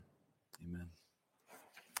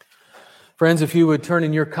Friends, if you would turn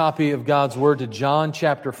in your copy of God's Word to John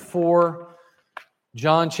chapter 4.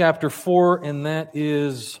 John chapter 4, and that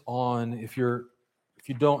is on, if you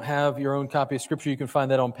don't have your own copy of Scripture, you can find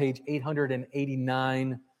that on page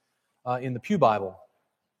 889 in the Pew Bible.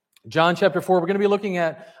 John chapter 4, we're going to be looking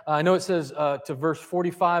at, I know it says to verse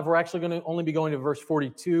 45. We're actually going to only be going to verse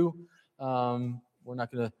 42. We're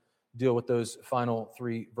not going to deal with those final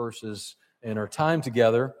three verses in our time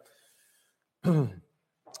together.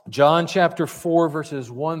 John chapter 4, verses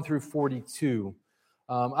 1 through 42.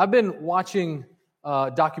 I've been watching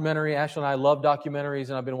documentary. Ashley and I love documentaries,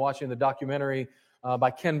 and I've been watching the documentary by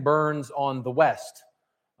Ken Burns on the West.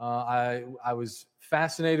 I was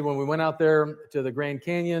fascinated when we went out there to the Grand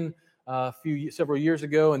Canyon several years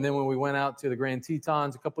ago, and then when we went out to the Grand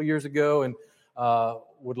Tetons a couple years ago, and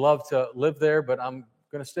would love to live there, but I'm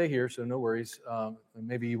going to stay here, so no worries.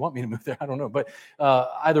 Maybe you want me to move there, I don't know. But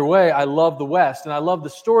either way, I love the West, and I love the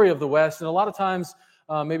story of the West. And a lot of times,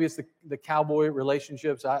 maybe it's the cowboy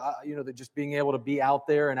relationships. That just being able to be out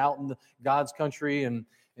there and out in God's country and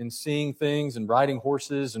seeing things and riding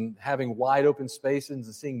horses and having wide open spaces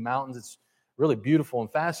and seeing mountains. It's really beautiful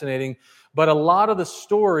and fascinating. But a lot of the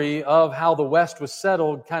story of how the West was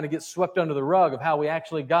settled kind of gets swept under the rug of how we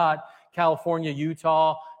actually got California,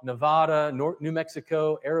 Utah, Nevada, New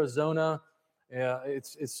Mexico, Arizona.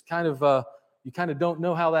 It's kind of, you kind of don't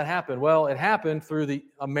know how that happened. Well, it happened through the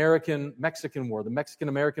American-Mexican War, the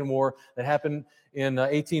Mexican-American War that happened in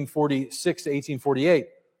 1846 to 1848.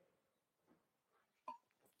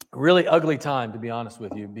 A really ugly time, to be honest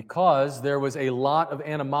with you, because there was a lot of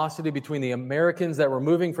animosity between the Americans that were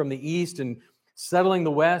moving from the East and settling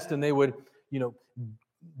the West, and they would,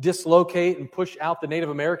 dislocate and push out the Native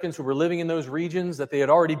Americans who were living in those regions that they had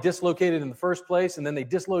already dislocated in the first place, and then they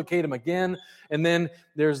dislocate them again. And then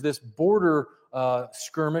there's this border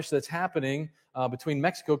skirmish that's happening between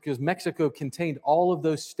Mexico, because Mexico contained all of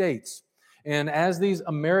those states. And as these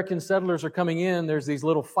American settlers are coming in, there's these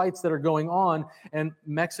little fights that are going on, and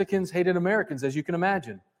Mexicans hated Americans, as you can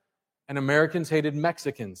imagine, and Americans hated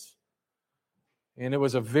Mexicans. And it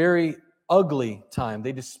was a very ugly time.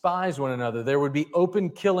 They despised one another. There would be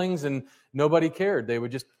open killings and nobody cared. They would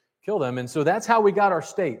just kill them. And so that's how we got our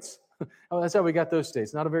states. That's how we got those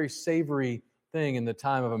states. Not a very savory thing in the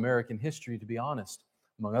time of American history, to be honest,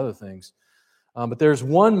 among other things. But there's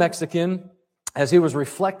one Mexican, as he was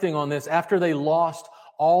reflecting on this, after they lost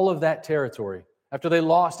all of that territory, after they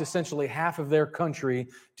lost essentially half of their country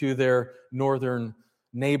to their northern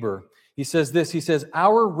neighbor, he says this, he says,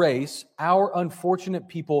 "Our race, our unfortunate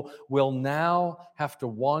people will now have to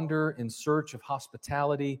wander in search of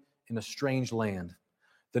hospitality in a strange land.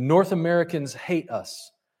 The North Americans hate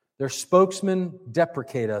us. Their spokesmen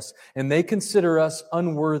deprecate us, and they consider us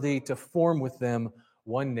unworthy to form with them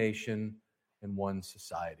one nation and one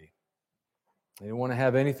society." They don't want to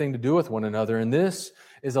have anything to do with one another. And this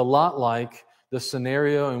is a lot like the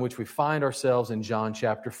scenario in which we find ourselves in John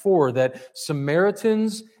chapter 4, that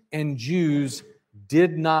Samaritans and Jews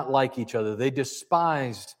did not like each other. They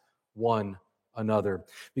despised one another.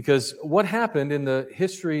 Because what happened in the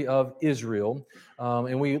history of Israel,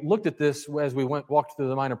 and we looked at this as we walked through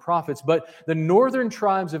the Minor Prophets, but the northern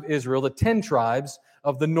tribes of Israel, the 10 tribes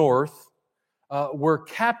of the north, were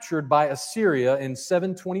captured by Assyria in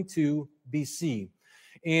 722 BC.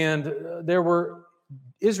 And there were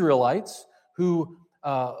Israelites who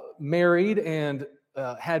married and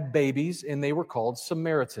had babies, and they were called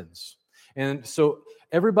Samaritans. And so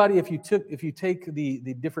everybody, if you take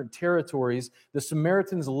the different territories, the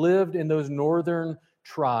Samaritans lived in those northern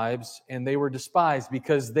tribes, and they were despised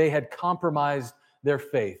because they had compromised their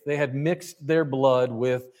faith. They had mixed their blood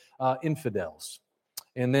with infidels.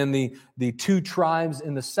 And then the two tribes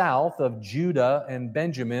in the south of Judah and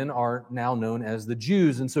Benjamin are now known as the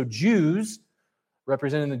Jews. And so Jews,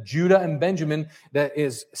 representing the Judah and Benjamin that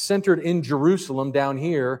is centered in Jerusalem down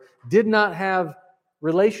here, did not have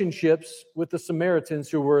relationships with the Samaritans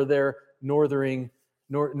who were their northern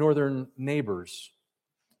neighbors.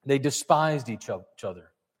 They despised each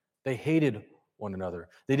other. They hated one another.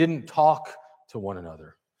 They didn't talk to one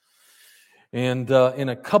another. And in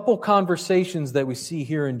a couple conversations that we see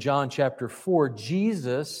here in John chapter 4,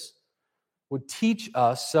 Jesus would teach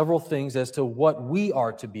us several things as to what we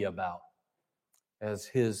are to be about as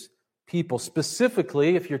His people.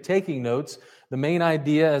 Specifically, if you're taking notes, the main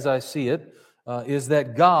idea as I see it is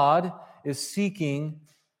that God is seeking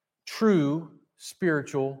true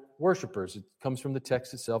spiritual worshipers. It comes from the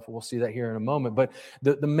text itself. We'll see that here in a moment. But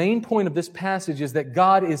the main point of this passage is that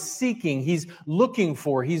God is seeking, He's looking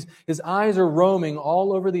for, His eyes are roaming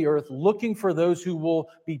all over the earth, looking for those who will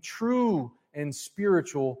be true and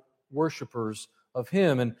spiritual worshipers of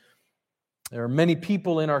Him. And There are many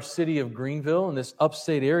people in our city of Greenville, in this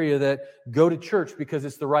upstate area, that go to church because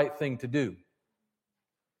it's the right thing to do.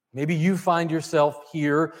 Maybe you find yourself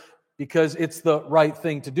here because it's the right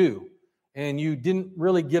thing to do. And you didn't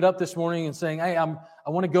really get up this morning and saying, hey, I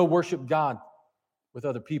want to go worship God with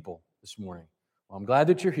other people this morning. Well, I'm glad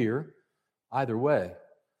that you're here, either way.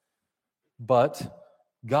 But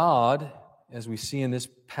God, as we see in this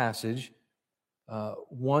passage,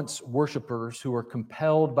 wants worshipers who are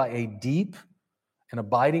compelled by a deep and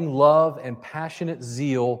abiding love and passionate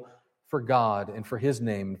zeal for God and for His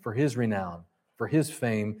name, for His renown, for His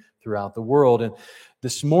fame throughout the world. And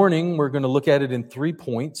this morning, we're going to look at it in 3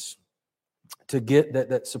 points to get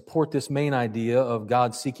that support this main idea of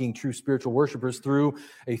God seeking true spiritual worshipers through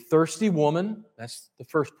a thirsty woman. That's the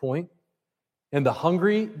first point. And the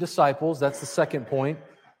hungry disciples. That's the second point.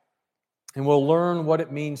 And we'll learn what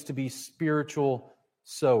it means to be spiritual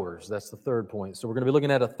sowers. That's the third point. So we're going to be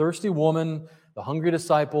looking at a thirsty woman, the hungry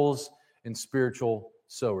disciples, and spiritual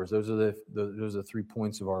sowers. Those are the 3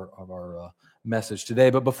 points of our message today.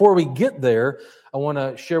 But before we get there, I want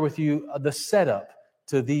to share with you the setup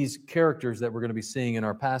to these characters that we're going to be seeing in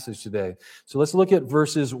our passage today. So let's look at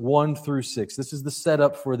verses 1 through 6. This is the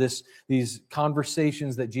setup for these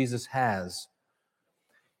conversations that Jesus has.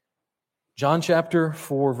 John chapter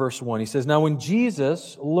 4, verse 1, he says, "Now when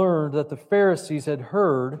Jesus learned that the Pharisees had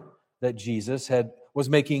heard that Jesus was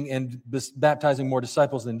making and baptizing more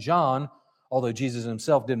disciples than John, although Jesus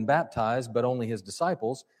himself didn't baptize, but only his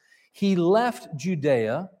disciples, he left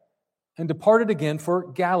Judea and departed again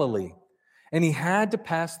for Galilee. And he had to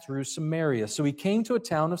pass through Samaria. So he came to a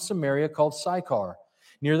town of Samaria called Sychar,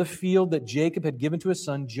 near the field that Jacob had given to his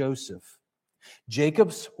son Joseph.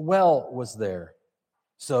 Jacob's well was there.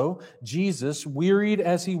 So Jesus, wearied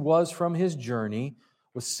as he was from his journey,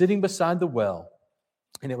 was sitting beside the well,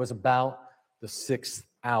 and it was about the 6th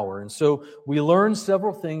hour." And so we learn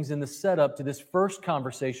several things in the setup to this first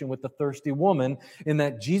conversation with the thirsty woman, in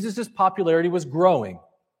that Jesus' popularity was growing.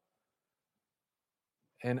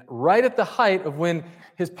 And right at the height of when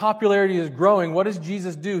his popularity is growing, what does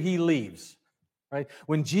Jesus do? He leaves. Right?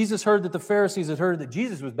 When Jesus heard that the Pharisees had heard that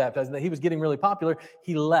Jesus was baptized and that he was getting really popular,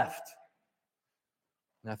 he left.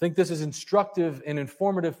 And I think this is instructive and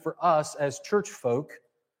informative for us as church folk,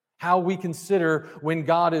 how we consider when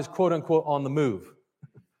God is quote unquote on the move.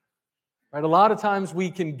 Right? A lot of times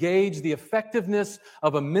we can gauge the effectiveness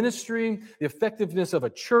of a ministry, the effectiveness of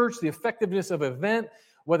a church, the effectiveness of an event,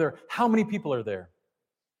 whether how many people are there.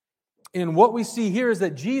 And what we see here is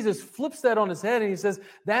that Jesus flips that on his head and he says,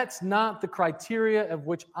 that's not the criteria of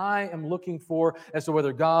which I am looking for as to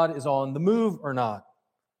whether God is on the move or not.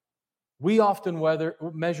 We often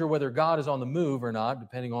measure whether God is on the move or not,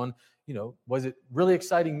 depending on, was it really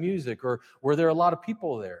exciting music or were there a lot of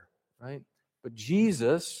people there, right? But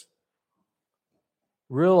Jesus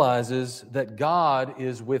realizes that God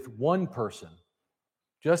is with one person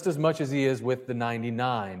just as much as he is with the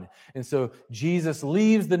 99. And so Jesus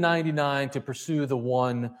leaves the 99 to pursue the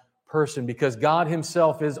one person because God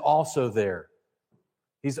himself is also there.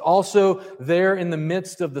 He's also there in the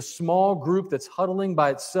midst of the small group that's huddling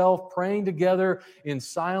by itself, praying together in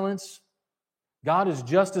silence. God is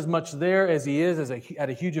just as much there as he is at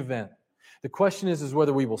a huge event. The question is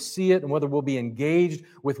whether we will see it and whether we'll be engaged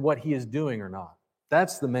with what he is doing or not.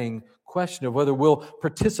 That's the main question of whether we'll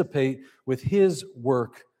participate with his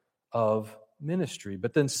work of ministry.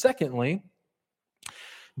 But then secondly,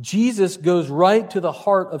 Jesus goes right to the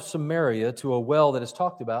heart of Samaria, to a well that is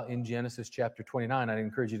talked about in Genesis chapter 29. I'd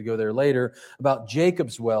encourage you to go there later, about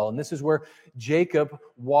Jacob's well. And this is where Jacob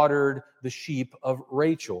watered the sheep of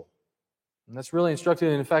Rachel. And that's really instructive.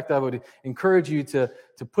 And in fact, I would encourage you to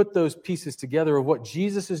put those pieces together of what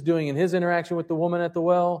Jesus is doing in his interaction with the woman at the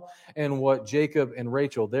well and what Jacob and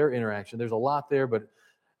Rachel, their interaction. There's a lot there, but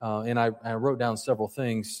and I wrote down several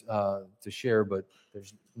things to share, but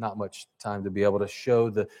there's not much time to be able to show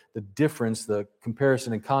the difference, the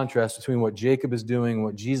comparison and contrast between what Jacob is doing and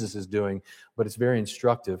what Jesus is doing, but it's very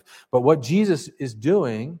instructive. But what Jesus is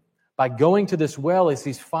doing by going to this well is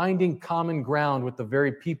he's finding common ground with the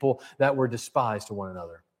very people that were despised to one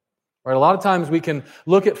another. Right? A lot of times we can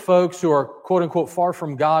look at folks who are quote unquote far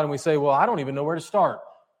from God and we say, well, I don't even know where to start.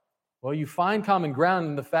 Well, you find common ground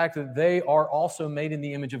in the fact that they are also made in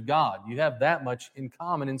the image of God. You have that much in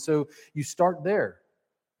common, and so you start there.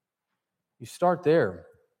 You start there.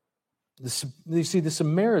 You see, the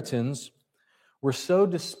Samaritans were so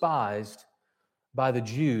despised by the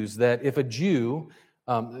Jews that if a Jew,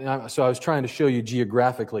 so I was trying to show you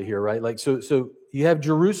geographically here, right? So you have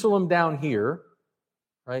Jerusalem down here,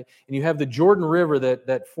 right? And you have the Jordan River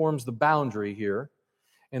that forms the boundary here.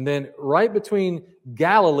 And then right between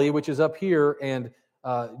Galilee, which is up here, and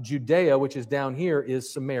Judea, which is down here,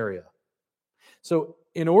 is Samaria. So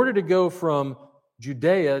in order to go from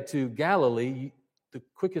Judea to Galilee, the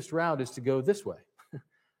quickest route is to go this way.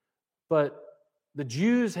 But the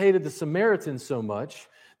Jews hated the Samaritans so much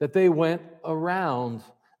that they went around.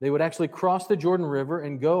 They would actually cross the Jordan River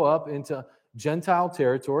and go up into Gentile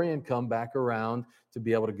territory and come back around to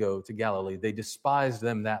be able to go to Galilee. They despised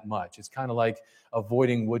them that much. It's kind of like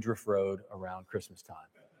avoiding Woodruff Road around Christmas time.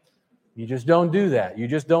 You just don't do that. You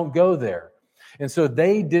just don't go there. And so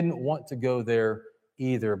they didn't want to go there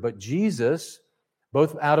either. But Jesus,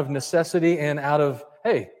 both out of necessity and out of,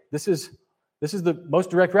 hey, this is the most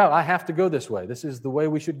direct route. I have to go this way. This is the way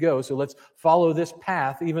we should go. So let's follow this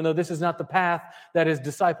path, even though this is not the path that his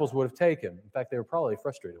disciples would have taken. In fact, they were probably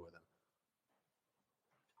frustrated with him.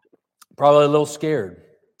 Probably a little scared.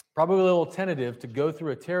 Probably a little tentative to go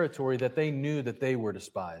through a territory that they knew that they were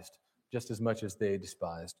despised just as much as they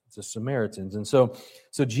despised the Samaritans. And so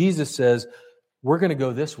Jesus says, we're going to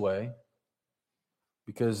go this way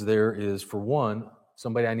because there is, for one,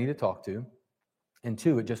 somebody I need to talk to, and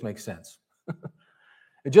two, it just makes sense.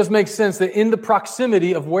 It just makes sense that in the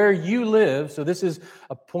proximity of where you live, so this is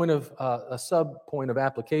a sub point of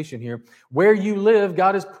application here, where you live,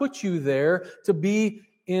 God has put you there to be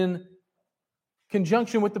in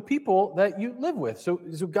conjunction with the people that you live with. So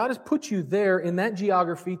God has put you there in that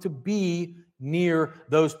geography to be near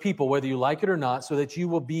those people, whether you like it or not, so that you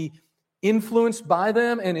will be influenced by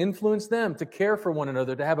them and influence them to care for one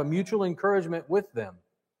another, to have a mutual encouragement with them.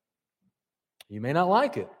 You may not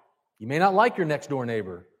like it. You may not like your next door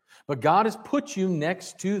neighbor, but God has put you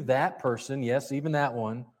next to that person, yes, even that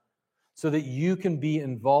one, so that you can be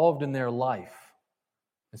involved in their life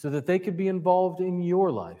and so that they could be involved in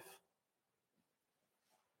your life.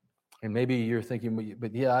 And maybe you're thinking,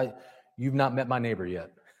 but yeah, you've not met my neighbor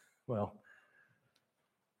yet. Well,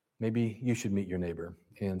 maybe you should meet your neighbor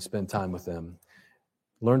and spend time with them.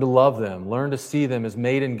 Learn to love them. Learn to see them as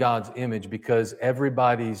made in God's image, because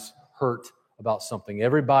everybody's hurt about something.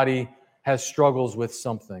 Everybody has struggles with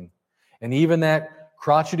something. And even that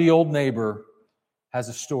crotchety old neighbor has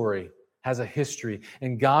a story, has a history.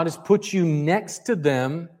 And God has put you next to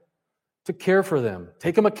them to care for them.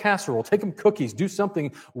 Take them a casserole, take them cookies, do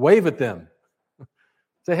something, wave at them.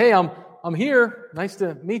 Say, hey, I'm here. Nice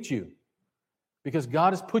to meet you. Because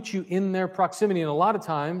God has put you in their proximity. And a lot of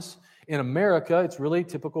times in America, it's really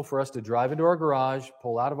typical for us to drive into our garage,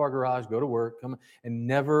 pull out of our garage, go to work, come and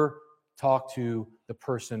never talk to the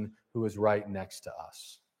person who is right next to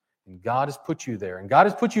us. And God has put you there. And God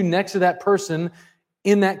has put you next to that person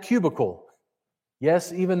in that cubicle.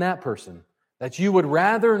 Yes, even that person that you would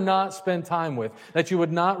rather not spend time with, that you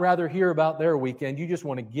would not rather hear about their weekend. You just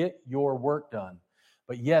want to get your work done.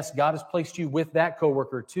 But yes, God has placed you with that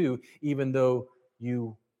coworker too, even though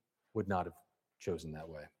you would not have chosen that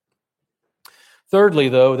way. Thirdly,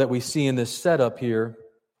 though, that we see in this setup here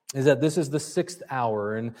is that this is the 6th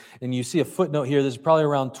hour. And you see a footnote here. This is probably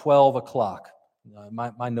around 12 o'clock.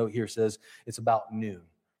 My note here says it's about noon,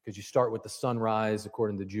 because you start with the sunrise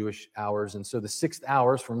according to Jewish hours. And so the 6th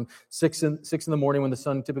hours, from 6 in the morning when the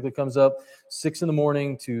sun typically comes up, 6 in the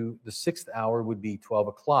morning to the 6th hour would be 12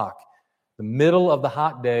 o'clock. The middle of the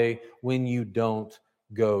hot day when you don't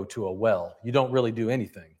go to a well. You don't really do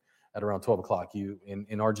anything at around 12 o'clock.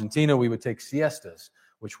 In Argentina, we would take siestas,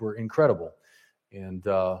 which were incredible. And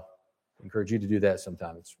encourage you to do that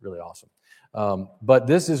sometime. It's really awesome. But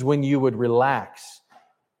this is when you would relax,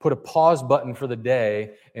 put a pause button for the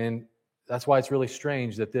day, and that's why it's really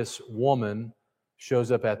strange that this woman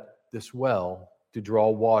shows up at this well to draw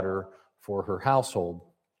water for her household.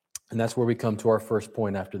 And that's where we come to our first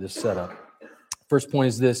point after this setup. First point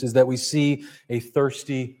is this, is that we see a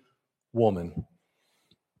thirsty woman.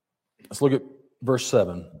 Let's look at verse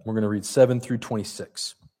 7. We're going to read 7 through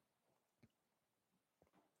 26.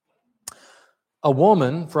 A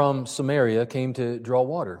woman from Samaria came to draw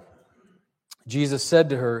water. Jesus said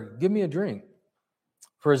to her, "Give me a drink."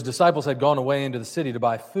 For his disciples had gone away into the city to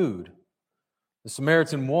buy food. The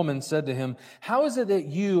Samaritan woman said to him, "How is it that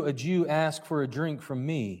you, a Jew, ask for a drink from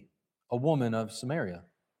me, a woman of Samaria?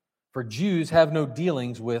 For Jews have no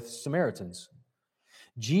dealings with Samaritans."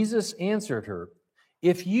 Jesus answered her,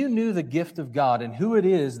 "If you knew the gift of God and who it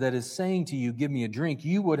is that is saying to you, 'Give me a drink,'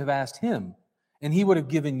 you would have asked him, and he would have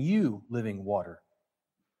given you living water."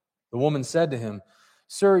 The woman said to him,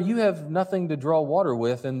 "Sir, you have nothing to draw water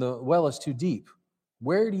with, and the well is too deep.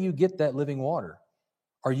 Where do you get that living water?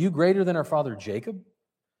 Are you greater than our father Jacob?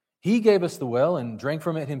 He gave us the well and drank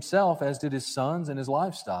from it himself, as did his sons and his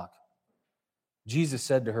livestock." Jesus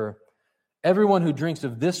said to her, "Everyone who drinks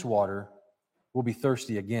of this water will be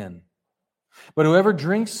thirsty again. But whoever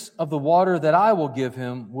drinks of the water that I will give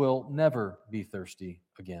him will never be thirsty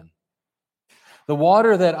again. The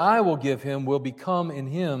water that I will give him will become in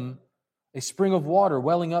him a spring of water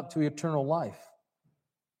welling up to eternal life."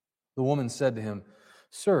 The woman said to him,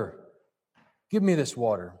 "Sir, give me this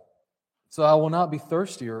water, so I will not be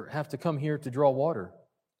thirsty or have to come here to draw water."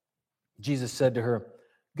 Jesus said to her,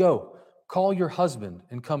 "Go, call your husband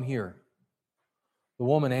and come here." The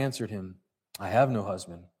woman answered him, "I have no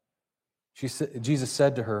husband." Jesus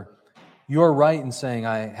said to her, "You are right in saying,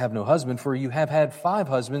 'I have no husband,' for you have had 5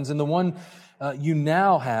 husbands, and the one you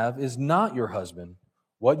now have is not your husband.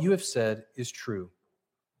 What you have said is true."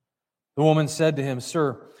 The woman said to him,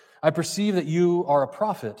 "Sir, I perceive that you are a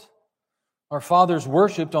prophet. Our fathers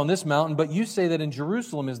worshipped on this mountain, but you say that in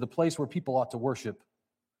Jerusalem is the place where people ought to worship."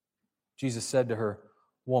 Jesus said to her,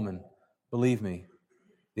 "Woman, believe me,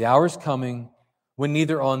 the hour is coming when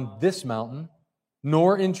neither on this mountain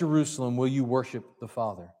nor in Jerusalem will you worship the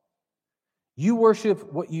Father. You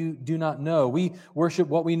worship what you do not know. We worship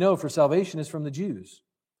what we know, for salvation is from the Jews.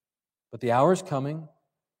 But the hour is coming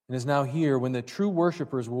and is now here when the true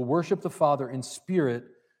worshipers will worship the Father in spirit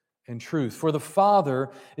and truth. For the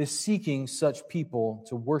Father is seeking such people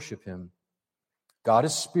to worship Him. God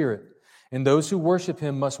is spirit, and those who worship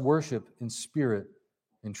Him must worship in spirit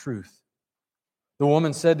and truth." The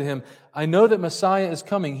woman said to him, "I know that Messiah is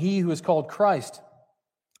coming, He who is called Christ.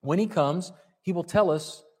 When He comes, He will tell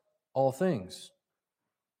us all things."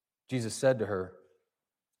 Jesus said to her,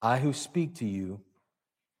 "I who speak to you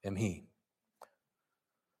am He."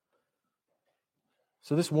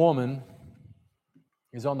 So this woman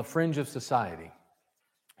is on the fringe of society.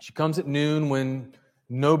 She comes at noon when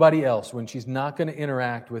when she's not going to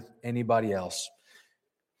interact with anybody else.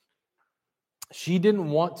 She didn't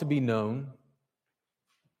want to be known,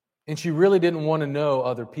 and she really didn't want to know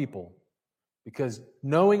other people, because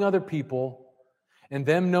knowing other people and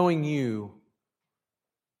them knowing you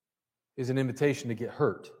is an invitation to get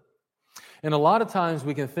hurt. And a lot of times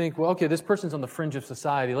we can think, well, okay, this person's on the fringe of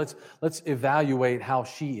society. Let's evaluate how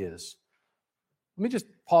she is. Let me just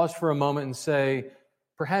pause for a moment and say,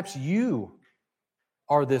 perhaps you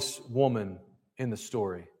are this woman in the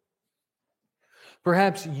story.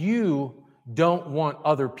 Perhaps you don't want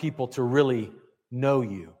other people to really know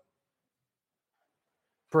you.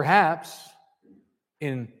 Perhaps,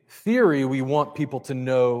 in theory, we want people to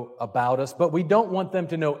know about us, but we don't want them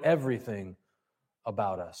to know everything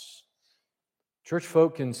about us. Church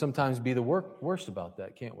folk can sometimes be the worst about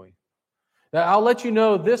that, can't we? Now, I'll let you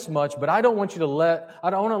know this much, but I don't want to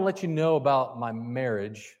let you know about my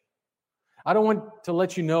marriage. I don't want to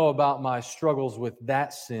let you know about my struggles with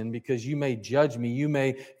that sin, because you may judge me. You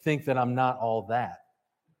may think that I'm not all that.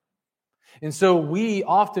 And so we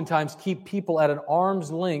oftentimes keep people at an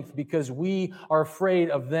arm's length because we are afraid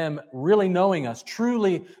of them really knowing us,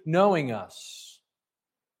 truly knowing us.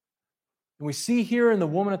 And we see here in the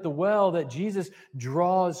woman at the well that Jesus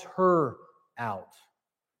draws her out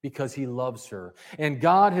because He loves her. And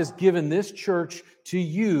God has given this church to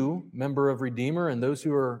you, member of Redeemer, and those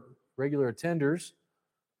who are regular attenders,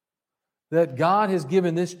 that God has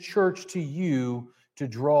given this church to you to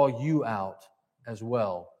draw you out as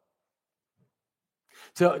well.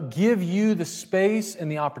 To give you the space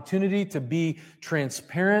and the opportunity to be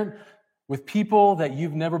transparent with people that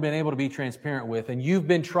you've never been able to be transparent with, and you've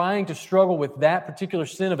been trying to struggle with that particular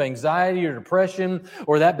sin of anxiety or depression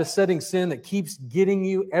or that besetting sin that keeps getting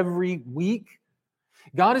you every week.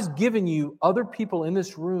 God has given you other people in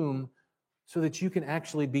this room so that you can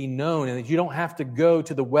actually be known, and that you don't have to go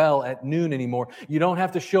to the well at noon anymore. You don't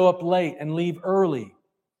have to show up late and leave early.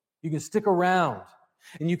 You can stick around,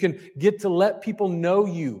 and you can get to let people know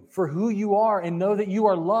you for who you are and know that you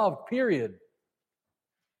are loved, period.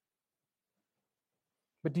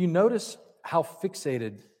 But do you notice how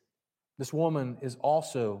fixated this woman is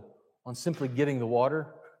also on simply getting the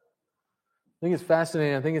water? I think it's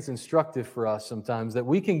fascinating. I think it's instructive for us sometimes that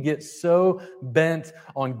we can get so bent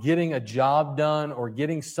on getting a job done or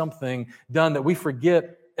getting something done that we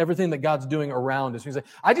forget everything that God's doing around us. We say,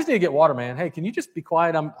 "I just need to get water, man. Hey, can you just be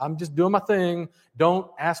quiet? I'm just doing my thing.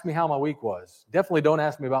 Don't ask me how my week was. Definitely don't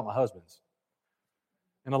ask me about my husband's."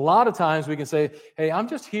 And a lot of times we can say, "Hey, I'm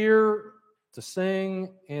just here to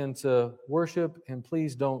sing and to worship, and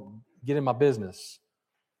please don't get in my business."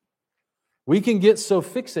 We can get so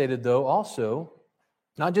fixated, though, also,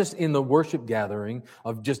 not just in the worship gathering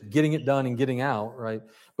of just getting it done and getting out, right?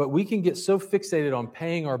 But we can get so fixated on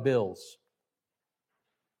paying our bills,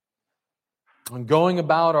 on going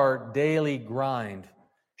about our daily grind,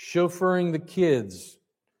 chauffeuring the kids,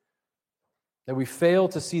 That we fail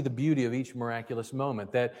to see the beauty of each miraculous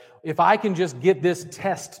moment. That if I can just get this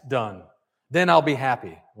test done, then I'll be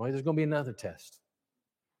happy. Well, there's going to be another test.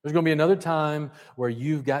 There's going to be another time where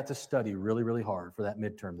you've got to study really, really hard for that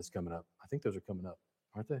midterm that's coming up. I think those are coming up,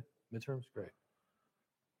 aren't they? Midterms? Great.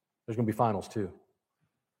 There's going to be finals too.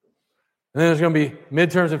 And then there's going to be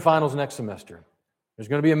midterms and finals next semester. There's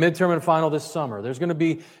going to be a midterm and a final this summer. There's going to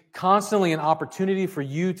be constantly an opportunity for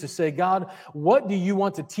you to say, God, what do you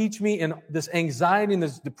want to teach me in this anxiety and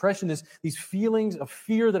this depression, these feelings of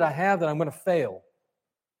fear that I have that I'm going to fail?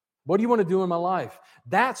 What do you want to do in my life?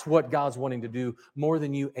 That's what God's wanting to do more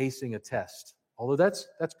than you acing a test. Although that's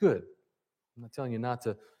good. I'm not telling you not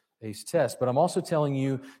to ace tests, but I'm also telling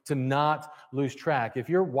you to not lose track. If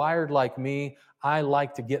you're wired like me, I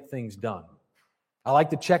like to get things done. I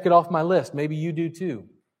like to check it off my list. Maybe you do too.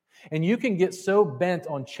 And you can get so bent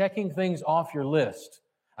on checking things off your list.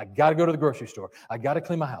 I got to go to the grocery store. I got to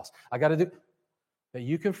clean my house. I got to do that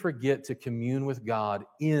you can forget to commune with God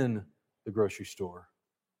in the grocery store,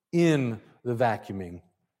 in the vacuuming,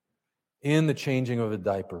 in the changing of a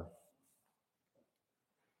diaper.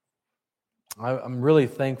 I'm really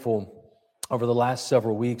thankful over the last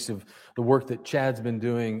several weeks of the work that Chad's been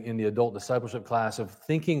doing in the adult discipleship class of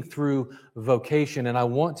thinking through vocation. And I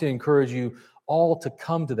want to encourage you all to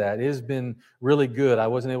come to that. It has been really good. I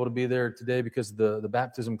wasn't able to be there today because of the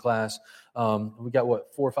baptism class. We got, 4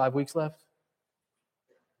 or 5 weeks left?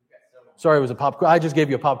 Sorry, it was a pop quiz. I just gave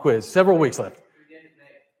you a pop quiz. Several weeks left.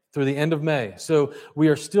 Through the end of May. So we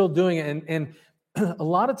are still doing it. And a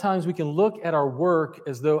lot of times we can look at our work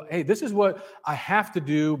as though, hey, this is what I have to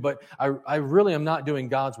do, but I really am not doing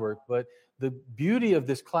God's work. But the beauty of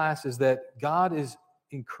this class is that God is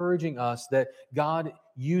encouraging us, that God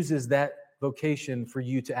uses that vocation for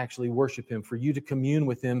you to actually worship Him, for you to commune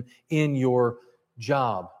with Him in your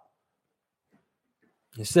job.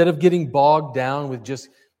 Instead of getting bogged down with just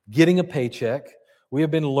getting a paycheck, we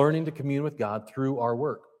have been learning to commune with God through our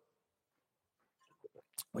work,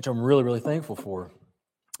 which I'm really, really thankful for.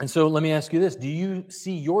 And so let me ask you this. Do you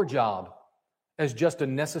see your job as just a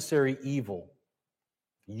necessary evil?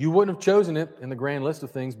 You wouldn't have chosen it in the grand list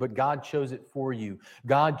of things, but God chose it for you.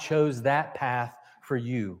 God chose that path for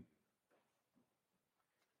you.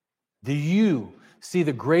 Do you see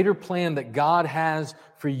the greater plan that God has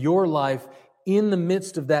for your life in the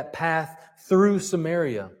midst of that path through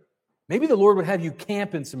Samaria? Maybe the Lord would have you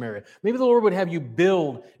camp in Samaria. Maybe the Lord would have you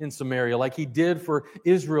build in Samaria like He did for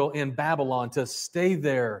Israel in Babylon, to stay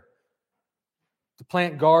there, to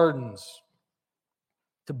plant gardens,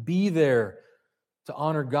 to be there, to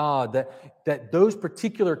honor God. That those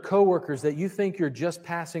particular coworkers that you think you're just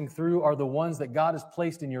passing through are the ones that God has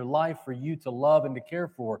placed in your life for you to love and to care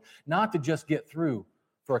for, not to just get through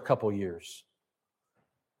for a couple years.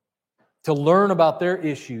 To learn about their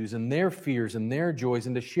issues and their fears and their joys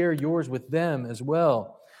and to share yours with them as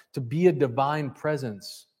well. To be a divine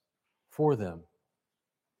presence for them.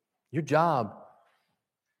 Your job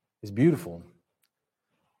is beautiful.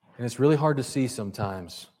 And it's really hard to see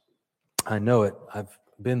sometimes. I know it. I've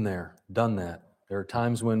been there, done that. There are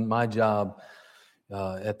times when my job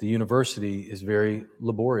at the university is very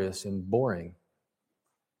laborious and boring.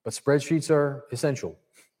 But spreadsheets are essential.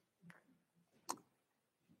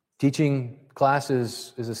 Teaching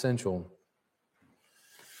classes is essential.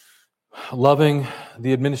 Loving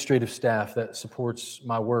the administrative staff that supports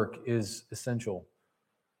my work is essential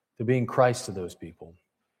to being Christ to those people.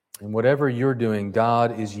 And whatever you're doing,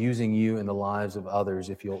 God is using you in the lives of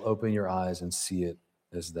others if you'll open your eyes and see it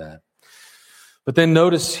as that. But then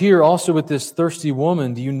notice here also with this thirsty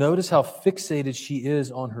woman, do you notice how fixated she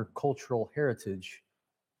is on her cultural heritage?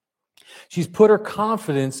 She's put her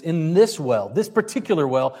confidence in this well, this particular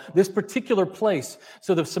place.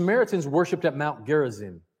 So the Samaritans worshipped at Mount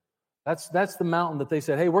Gerizim. That's the mountain that they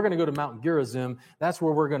said, hey, we're going to go to Mount Gerizim. That's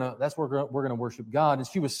where we're going to worship God. And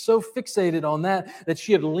she was so fixated on that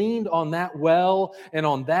she had leaned on that well and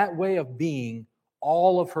on that way of being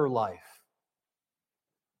all of her life.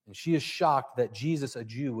 And she is shocked that Jesus, a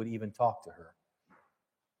Jew, would even talk to her.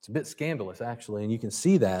 It's a bit scandalous, actually, and you can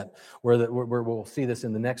see that where we'll see this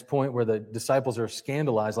in the next point where the disciples are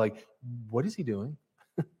scandalized, like, what is he doing?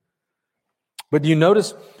 But do you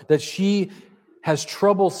notice that she has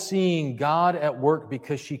trouble seeing God at work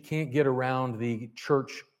because she can't get around the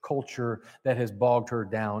church culture that has bogged her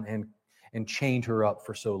down and chained her up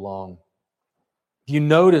for so long? Do you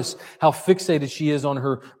notice how fixated she is on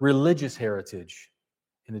her religious heritage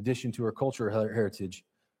in addition to her cultural heritage?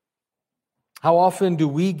 How often do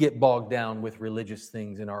we get bogged down with religious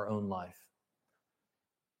things in our own life?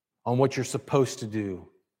 On what you're supposed to do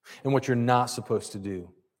and what you're not supposed to do.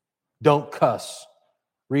 Don't cuss.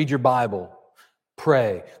 Read your Bible.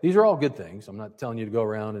 pray. These are all good things. I'm not telling you to go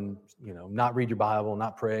around and, not read your Bible,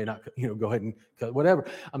 not pray, not, go ahead and whatever.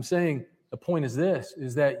 I'm saying the point is this,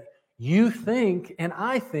 is that you think, and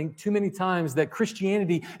I think too many times, that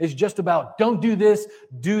Christianity is just about don't do this,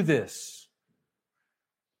 do this.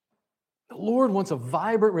 The Lord wants a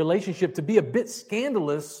vibrant relationship to be a bit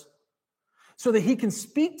scandalous so that He can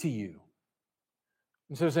speak to you.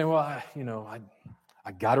 Instead of saying, well,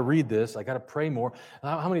 I got to read this, I got to pray more.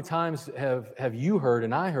 How many times have you heard,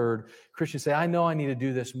 and I heard, Christians say, I know I need to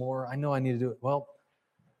do this more, I know I need to do it. Well,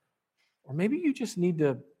 or maybe you just need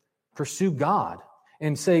to pursue God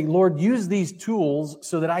and say, Lord, use these tools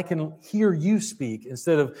so that I can hear you speak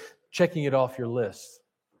instead of checking it off your list.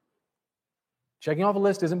 Checking off a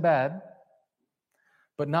list isn't bad,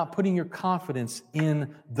 but not putting your confidence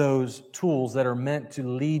in those tools that are meant to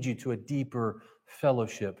lead you to a deeper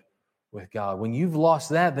fellowship with God. When you've lost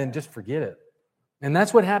that, then just forget it. And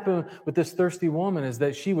that's what happened with this thirsty woman, is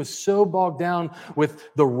that she was so bogged down with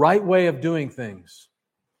the right way of doing things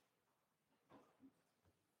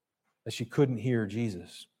that she couldn't hear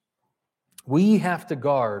Jesus. We have to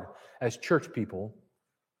guard, as church people,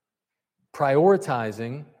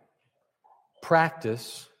 prioritizing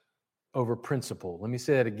practice over principle. Let me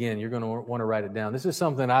say that again. You're going to want to write it down. This is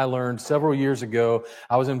something I learned several years ago.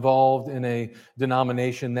 I was involved in a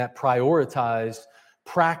denomination that prioritized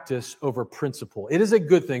practice over principle. It is a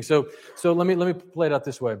good thing. So let me play it out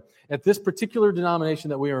this way. At this particular denomination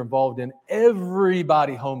that we are involved in,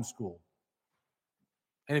 everybody homeschooled.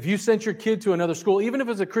 And if you sent your kid to another school, even if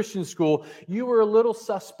it's a Christian school, you were a little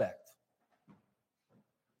suspect.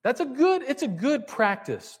 It's a good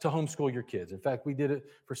practice to homeschool your kids. In fact, we did it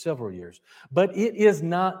for several years. But it is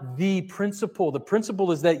not the principle. The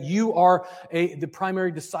principle is that you are the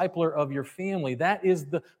primary discipler of your family. That is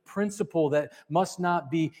the principle that must not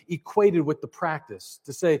be equated with the practice.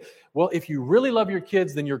 To say, well, if you really love your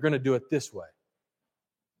kids, then you're going to do it this way.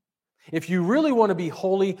 If you really want to be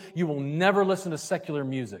holy, you will never listen to secular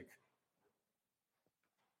music.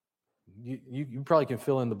 You probably can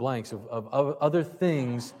fill in the blanks of other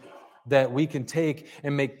things that we can take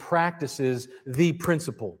and make practices the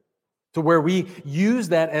principle, to where we use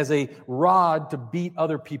that as a rod to beat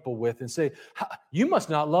other people with and say, you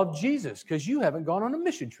must not love Jesus because you haven't gone on a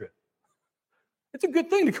mission trip. It's a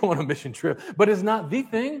good thing to go on a mission trip, but it's not the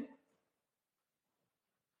thing.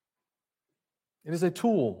 It is a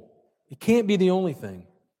tool. It can't be the only thing.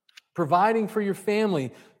 Providing for your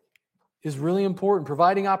family is really important.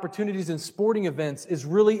 Providing opportunities in sporting events is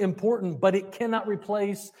really important, but it cannot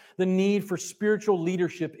replace the need for spiritual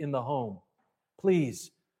leadership in the home.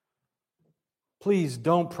 Please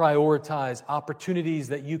don't prioritize opportunities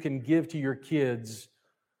that you can give to your kids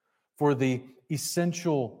for the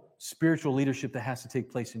essential spiritual leadership that has to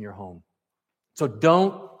take place in your home. So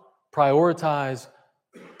don't prioritize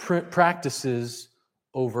practices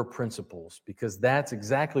over principles, because that's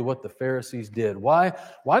exactly what the Pharisees did. Why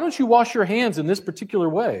don't you wash your hands in this particular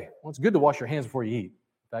way? Well, it's good to wash your hands before you eat.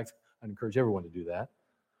 In fact, I'd encourage everyone to do that.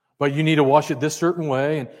 But you need to wash it this certain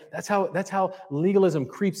way, and that's how legalism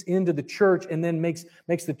creeps into the church and then makes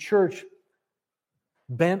the church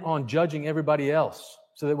bent on judging everybody else,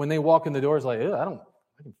 so that when they walk in the door, it's like, I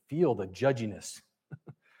can feel the judginess.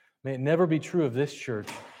 May it never be true of this church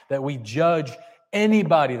that we judge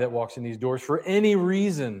anybody that walks in these doors for any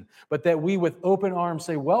reason, but that we with open arms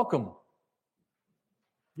say, welcome.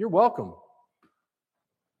 You're welcome.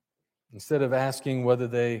 Instead of asking whether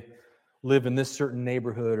they live in this certain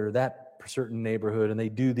neighborhood or that certain neighborhood and they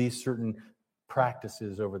do these certain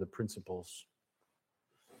practices over the principles.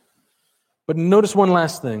 But notice one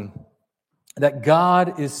last thing, that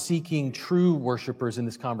God is seeking true worshipers in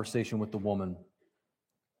this conversation with the woman.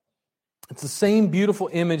 It's the same beautiful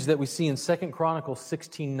image that we see in 2 Chronicles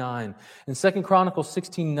 16:9. In 2 Chronicles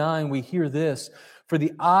 16:9, we hear this: "For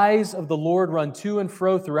the eyes of the Lord run to and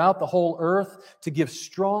fro throughout the whole earth to give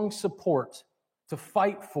strong support, to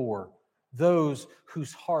fight for those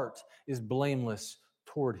whose heart is blameless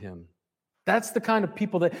toward Him." That's the kind of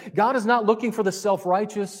people that God is not looking for the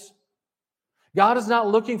self-righteous. God is not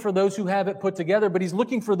looking for those who have it put together, but He's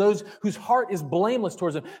looking for those whose heart is blameless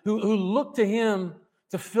towards Him, who look to Him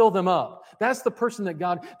to fill them up. That's the person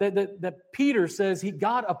that Peter says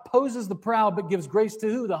God opposes the proud but gives grace to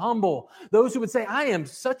who? The humble. Those who would say, I am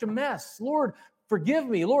such a mess. Lord, forgive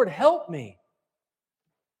me. Lord, help me.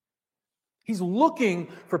 He's looking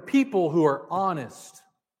for people who are honest,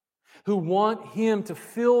 who want Him to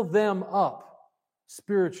fill them up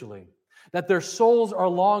spiritually, that their souls are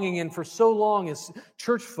longing. And for so long as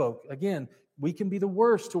church folk, again, we can be the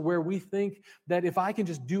worst, to where we think that if I can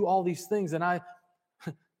just do all these things, then I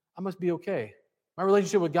must be okay. My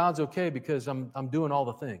relationship with God's okay because I'm doing all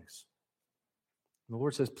the things. And the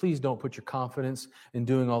Lord says, please don't put your confidence in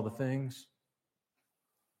doing all the things.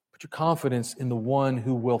 Put your confidence in the one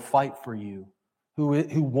who will fight for you,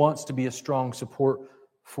 who wants to be a strong support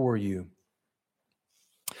for you.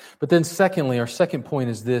 But then secondly, our second point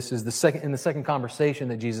is this, in the second conversation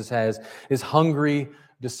that Jesus has, is hungry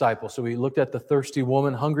disciples. So we looked at the thirsty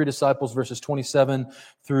woman, hungry disciples, verses 27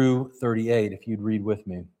 through 38, if you'd read with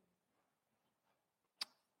me.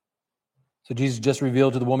 So Jesus just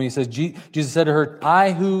revealed to the woman, he says, Jesus said to her,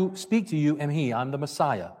 I who speak to you am he, I'm the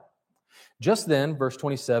Messiah. Just then, verse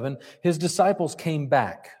 27, his disciples came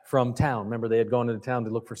back from town. Remember, they had gone into town to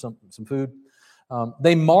look for some food.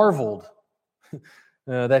 They marveled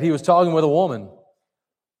that he was talking with a woman.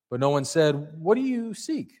 But no one said, what do you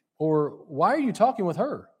seek? Or why are you talking with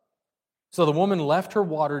her? So the woman left her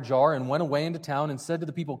water jar and went away into town and said to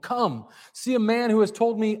the people, come, see a man who has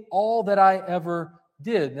told me all that I ever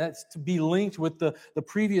did. That's to be linked with the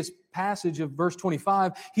previous passage of verse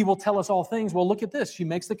 25. He will tell us all things. Well, look at this. She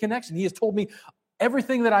makes the connection. He has told me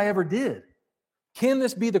everything that I ever did. Can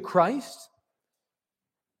this be the Christ?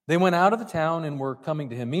 They went out of the town and were coming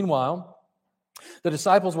to him. Meanwhile, the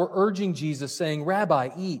disciples were urging Jesus, saying, Rabbi,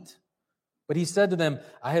 eat. But he said to them,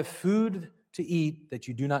 I have food to eat that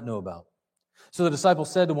you do not know about. So the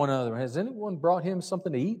disciples said to one another, has anyone brought him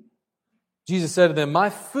something to eat? Jesus said to them, my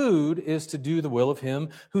food is to do the will of him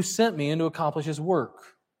who sent me and to accomplish his work.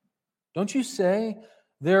 Don't you say,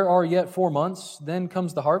 there are yet 4 months, then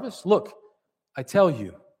comes the harvest? Look, I tell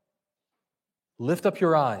you, lift up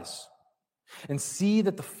your eyes and see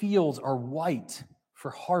that the fields are white for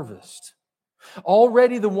harvest.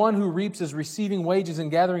 Already the one who reaps is receiving wages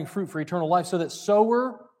and gathering fruit for eternal life, so that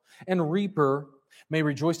sower and reaper may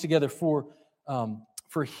rejoice together. For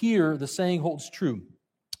here the saying holds true.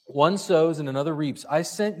 One sows and another reaps. I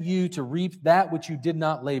sent you to reap that which you did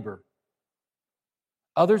not labor.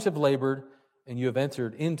 Others have labored, and you have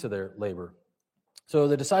entered into their labor. So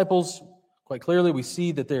the disciples, quite clearly, we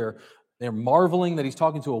see that they're marveling that he's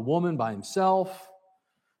talking to a woman by himself.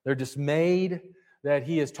 They're dismayed that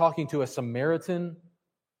he is talking to a Samaritan.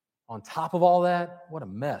 On top of all that, what a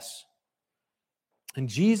mess. And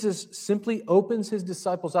Jesus simply opens his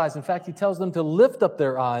disciples' eyes. In fact, he tells them to lift up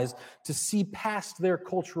their eyes to see past their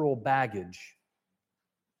cultural baggage.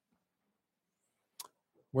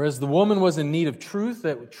 Whereas the woman was in need of truth,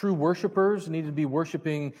 that true worshipers needed to be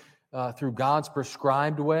worshiping through God's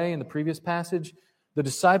prescribed way in the previous passage, the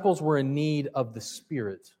disciples were in need of the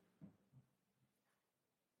Spirit.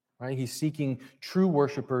 Right? He's seeking true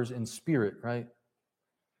worshipers in spirit, right?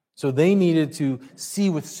 So they needed to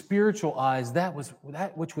see with spiritual eyes that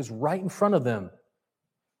which was right in front of them.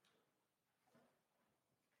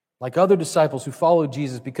 Like other disciples who followed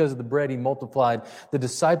Jesus because of the bread he multiplied, the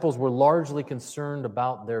disciples were largely concerned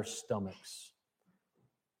about their stomachs.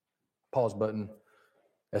 Pause button.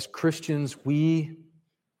 As Christians, we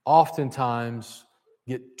oftentimes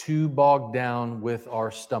get too bogged down with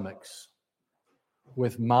our stomachs,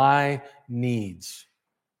 with my needs,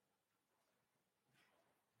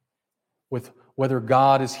 with whether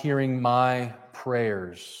God is hearing my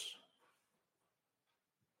prayers,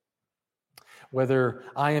 whether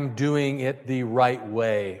I am doing it the right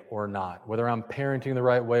way or not, whether I'm parenting the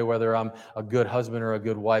right way, whether I'm a good husband or a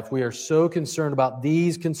good wife. We are so concerned about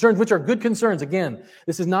these concerns, which are good concerns. Again,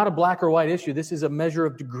 this is not a black or white issue. This is a measure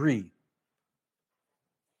of degree.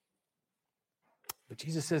 But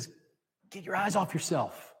Jesus says, get your eyes off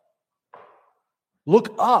yourself.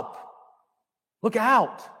 Look up. Look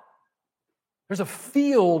out. There's a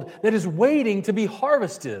field that is waiting to be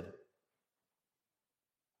harvested.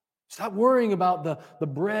 Stop worrying about the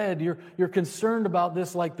bread. You're concerned about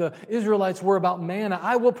this like the Israelites were about manna.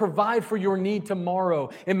 I will provide for your need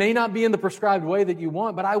tomorrow. It may not be in the prescribed way that you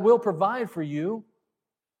want, but I will provide for you.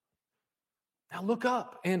 Now look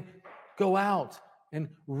up and go out and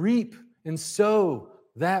reap and sow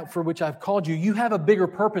that for which I've called you. You have a bigger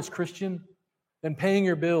purpose, Christian, than paying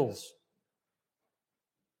your bills.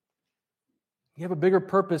 You have a bigger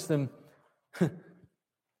purpose than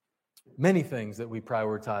many things that we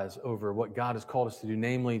prioritize over what God has called us to do,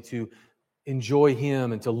 namely to enjoy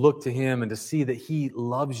Him and to look to Him and to see that He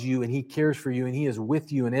loves you and He cares for you and He is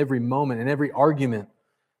with you in every moment, in every argument,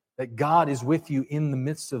 that God is with you in the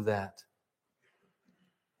midst of that.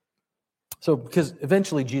 So, because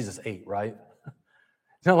eventually Jesus ate, right?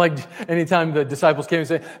 It's not like anytime the disciples came and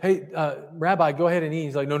say, hey, Rabbi, go ahead and eat.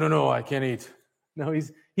 He's like, no, I can't eat. No,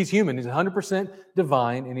 he's human. He's 100%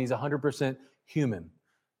 divine and He's 100% human.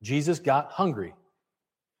 Jesus got hungry.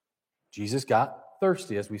 Jesus got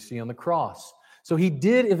thirsty, as we see on the cross. So He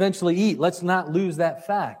did eventually eat. Let's not lose that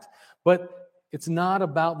fact. But It's not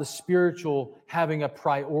about the spiritual having a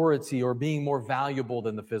priority or being more valuable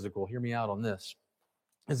than the physical. Hear me out on this.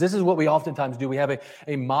 Because this is what we oftentimes do. We have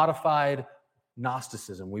a modified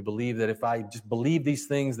Gnosticism. We believe that if I just believe these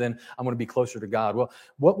things, then I'm going to be closer to God. Well,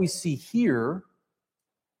 what we see here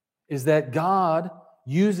is that God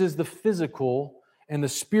uses the physical and the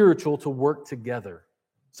spiritual to work together.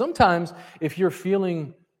 Sometimes, if you're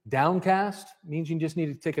feeling downcast, it means you just need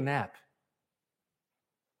to take a nap.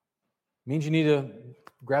 It means you need to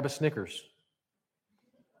grab a Snickers,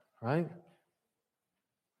 right?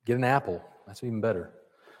 Get an apple. That's even better.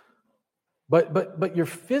 But your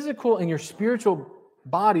physical and your spiritual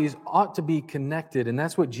bodies ought to be connected, and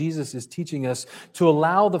that's what Jesus is teaching us, to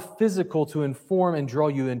allow the physical to inform and draw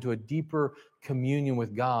you into a deeper communion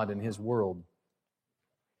with God and His world.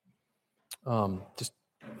 Just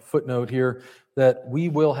footnote here that we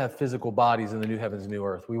will have physical bodies in the new heavens and new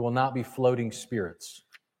earth. We will not be floating spirits.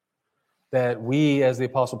 That we, as the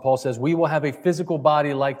Apostle Paul says, we will have a physical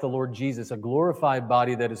body like the Lord Jesus, a glorified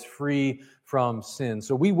body that is free from sin.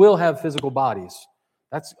 So we will have physical bodies.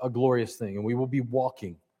 That's a glorious thing. And we will be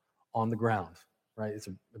walking on the ground, right? It's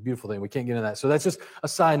a beautiful thing. We can't get into that. So that's just a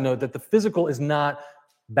side note that the physical is not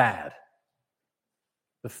bad.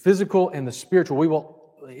 The physical and the spiritual, we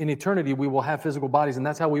will, in eternity, we will have physical bodies, and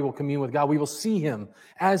that's how we will commune with God. We will see Him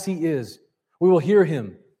as He is. We will hear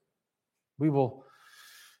Him. We will...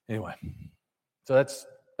 Anyway, so that's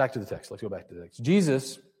back to the text. Let's go back to the text.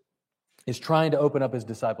 Jesus is trying to open up His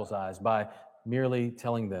disciples' eyes by merely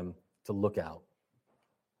telling them to look out.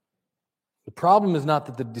 The problem is not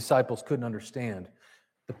that the disciples couldn't understand.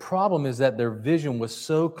 The problem is that their vision was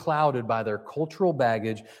so clouded by their cultural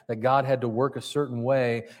baggage that God had to work a certain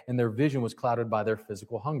way, and their vision was clouded by their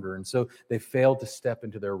physical hunger. And so they failed to step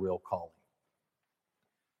into their real calling.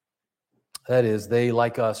 That is, they,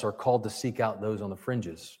 like us, are called to seek out those on the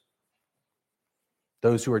fringes,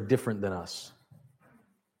 those who are different than us,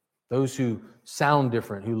 those who sound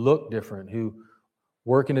different, who look different, who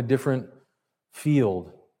work in a different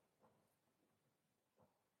field.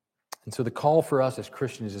 And so the call for us as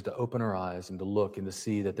Christians is to open our eyes and to look and to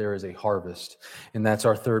see that there is a harvest. And that's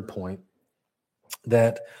our third point,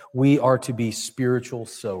 that we are to be spiritual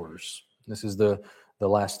sowers. This is the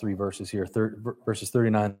last three verses here, verses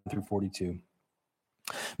 39 through 42.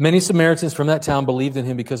 Many Samaritans from that town believed in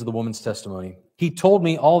Him because of the woman's testimony. He told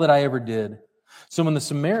me all that I ever did. So when the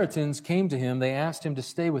Samaritans came to Him, they asked Him to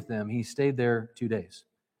stay with them. He stayed there 2 days.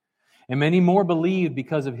 And many more believed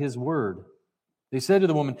because of His word. They said to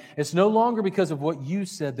the woman, "It's no longer because of what you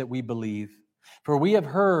said that we believe, for we have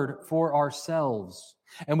heard for ourselves,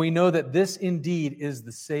 and we know that this indeed is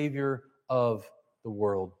the Savior of the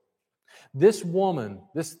world." This woman,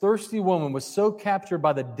 this thirsty woman, was so captured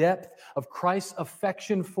by the depth of Christ's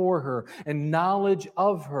affection for her and knowledge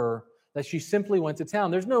of her that she simply went to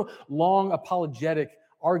town. There's no long apologetic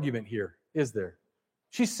argument here, is there?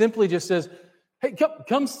 She simply just says, "Hey,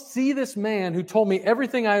 come see this man who told me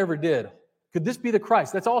everything I ever did. Could this be the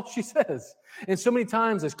Christ?" That's all she says. And so many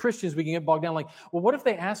times as Christians we can get bogged down like, well, what if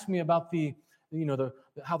they ask me about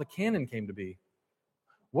how the canon came to be?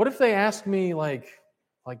 What if they ask me like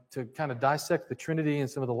to kind of dissect the Trinity and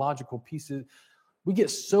some of the logical pieces? We get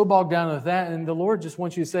so bogged down with that, and the Lord just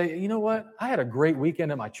wants you to say, you know what? I had a great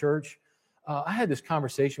weekend at my church. I had this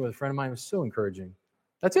conversation with a friend of mine. It was so encouraging.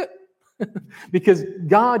 That's it. Because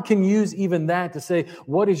God can use even that to say,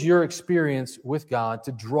 what is your experience with God,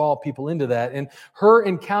 to draw people into that. And her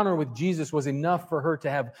encounter with Jesus was enough for her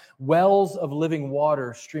to have wells of living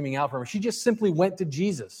water streaming out from her. She just simply went to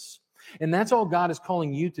Jesus. And that's all God is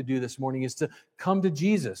calling you to do this morning, is to come to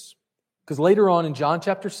Jesus. Because later on in John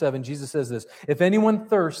chapter 7, Jesus says this, "If anyone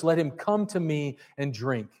thirsts, let him come to me and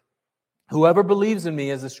drink. Whoever believes in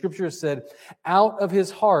me, as the scripture has said, out of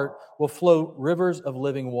his heart will flow rivers of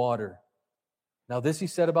living water." Now this He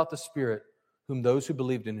said about the Spirit, whom those who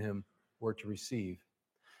believed in Him were to receive.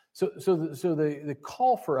 So the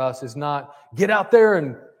call for us is not get out there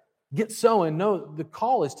and get sowing. No, the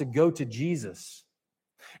call is to go to Jesus.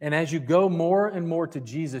 And as you go more and more to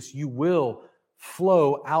Jesus, you will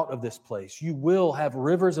flow out of this place. You will have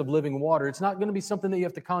rivers of living water. It's not going to be something that you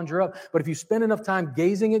have to conjure up, but if you spend enough time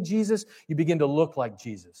gazing at Jesus, you begin to look like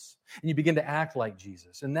Jesus, and you begin to act like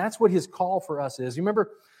Jesus. And that's what His call for us is. You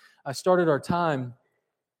remember, I started our time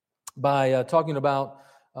by talking about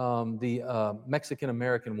the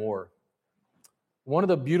Mexican-American War. One of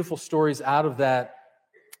the beautiful stories out of that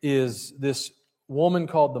is this woman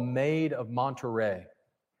called the Maid of Monterrey.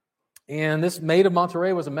 And this Maid of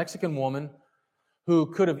Monterrey was a Mexican woman who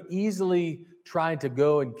could have easily tried to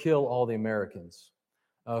go and kill all the Americans,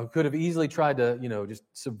 who could have easily tried to, just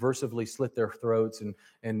subversively slit their throats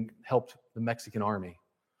and helped the Mexican army.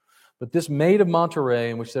 But this maid of Monterrey,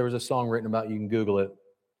 in which there was a song written about, you can Google it,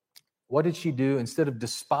 what did she do? Instead of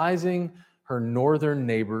despising her northern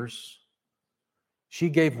neighbors, she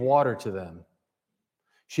gave water to them.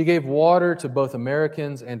 She gave water to both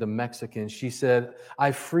Americans and to Mexicans. She said,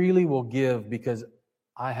 I freely will give because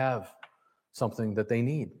I have something that they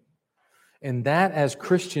need. And that, as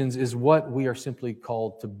Christians, is what we are simply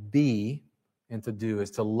called to be and to do, is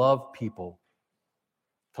to love people.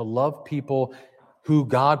 To love people who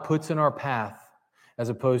God puts in our path, as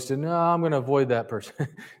opposed to, no, I'm going to avoid that person.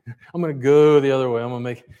 I'm going to go the other way. I'm going to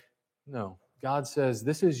make... No. God says,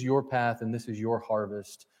 this is your path and this is your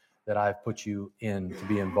harvest that I've put you in to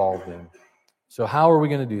be involved in. So how are we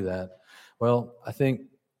going to do that? Well, I think,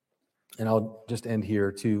 and I'll just end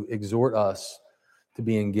here, to exhort us to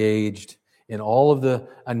be engaged in all of the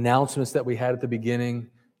announcements that we had at the beginning,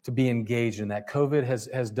 to be engaged in that. COVID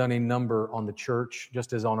has done a number on the church,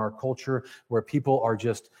 just as on our culture, where people are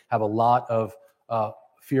just have a lot of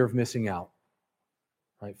fear of missing out,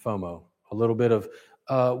 right? FOMO, a little bit of,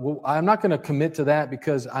 well, I'm not going to commit to that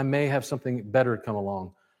because I may have something better come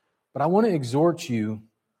along. But I want to exhort you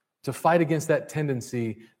to fight against that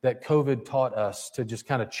tendency that COVID taught us to just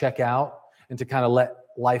kind of check out and to kind of let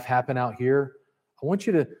life happen out here. I want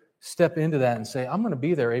you to step into that and say, I'm going to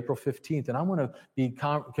be there April 15th, and I'm going to be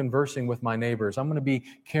conversing with my neighbors. I'm going to be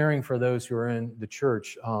caring for those who are in the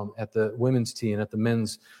church at the women's tea and at the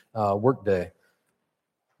men's work day.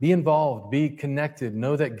 Be involved, be connected.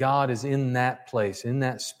 Know that God is in that place, in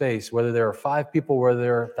that space. Whether there are 5 people, whether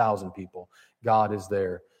there are 1,000 people, God is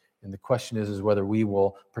there. And the question is whether we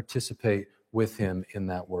will participate with him in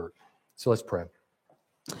that work. So let's pray.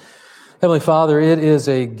 Heavenly Father, it is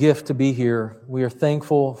a gift to be here. We are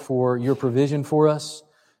thankful for your provision for us.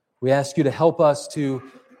 We ask you to help us to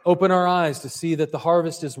open our eyes to see that the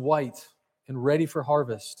harvest is white and ready for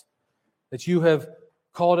harvest, that you have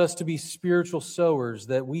called us to be spiritual sowers,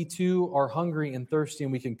 that we too are hungry and thirsty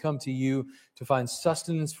and we can come to you to find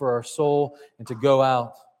sustenance for our soul and to go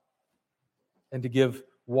out and to give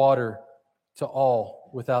water to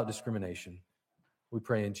all without discrimination. We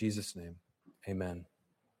pray in Jesus' name. Amen.